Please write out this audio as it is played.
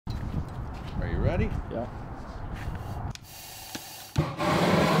Are you ready? Yeah.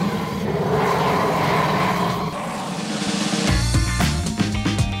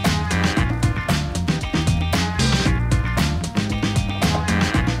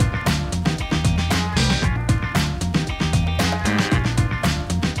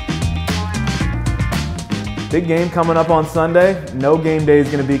 Big game coming up on Sunday. No game day is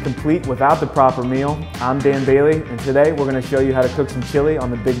going to be complete without the proper meal. I'm Dan Bailey, and today we're going to show you how to cook some chili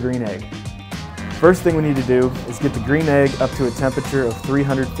on the big green egg. First thing we need to do is get the green egg up to a temperature of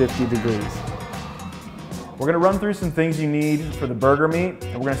 350 degrees. We're going to run through some things you need for the burger meat,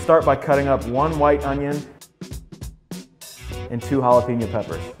 and we're going to start by cutting up 1 white onion and 2 jalapeno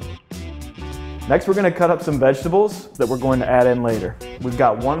peppers. Next, we're going to cut up some vegetables that we're going to add in later. We've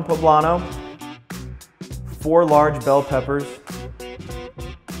got 1 poblano, 4 large bell peppers,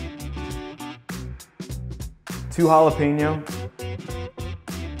 2 jalapeno,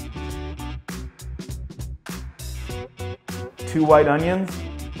 2 white onions,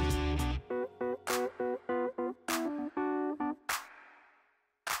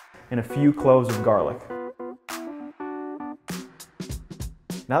 and a few cloves of garlic.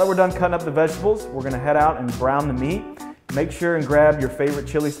 Now that we're done cutting up the vegetables, we're going to head out and brown the meat. Make sure and grab your favorite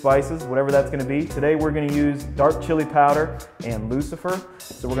chili spices, whatever that's going to be. Today we're going to use dark chili powder and Lucifer.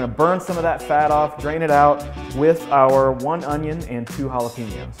 So we're going to burn some of that fat off, drain it out with our 1 onion and 2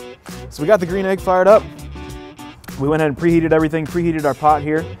 jalapenos. So we got the green egg fired up. We went ahead and preheated everything, preheated our pot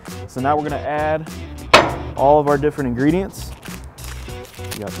here. So now we're going to add all of our different ingredients.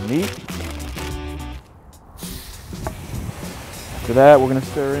 We got the meat. After that, we're going to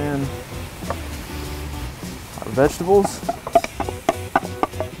stir in vegetables,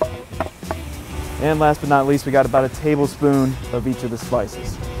 and last but not least, we got about a tablespoon of each of the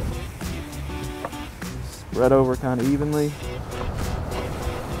spices. Spread over kind of evenly.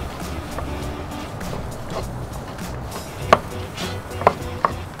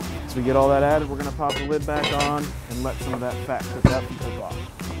 As we get all that added, we're going to pop the lid back on and let some of that fat cook up and cook off.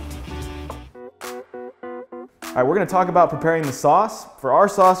 All right, we're going to talk about preparing the sauce. For our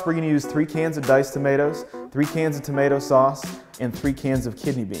sauce, we're going to use 3 cans of diced tomatoes, 3 cans of tomato sauce, and 3 cans of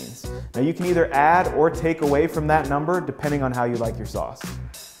kidney beans. Now you can either add or take away from that number depending on how you like your sauce.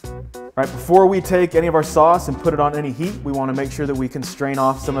 All right, before we take any of our sauce and put it on any heat, we want to make sure that we can strain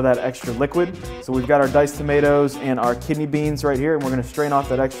off some of that extra liquid. So we've got our diced tomatoes and our kidney beans right here, and we're going to strain off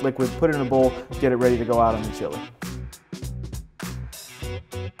that extra liquid, put it in a bowl, get it ready to go out on the chili.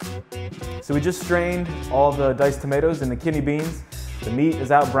 So we just strained all the diced tomatoes and the kidney beans. The meat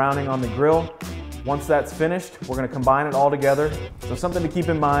is out browning on the grill. Once that's finished, we're going to combine it all together. So something to keep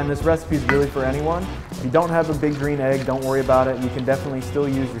in mind, this recipe is really for anyone. If you don't have a big green egg, don't worry about it. You can definitely still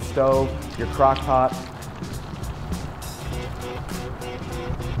use your stove, your crock pot.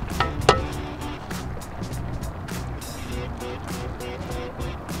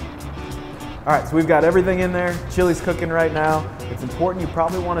 All right, so we've got everything in there. Chili's cooking right now. It's important, you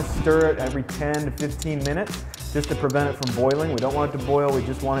probably want to stir it every 10 to 15 minutes just to prevent it from boiling. We don't want it to boil, we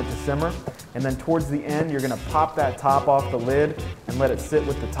just want it to simmer. And then towards the end, you're going to pop that top off the lid and let it sit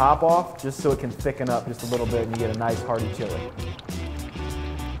with the top off just so it can thicken up just a little bit and you get a nice hearty chili.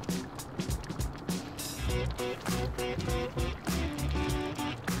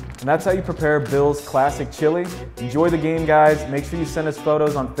 And that's how you prepare Bill's classic chili. Enjoy the game, guys. Make sure you send us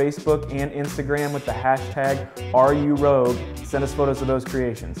photos on Facebook and Instagram with the hashtag RURogue. Send us photos of those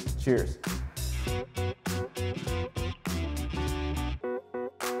creations. Cheers.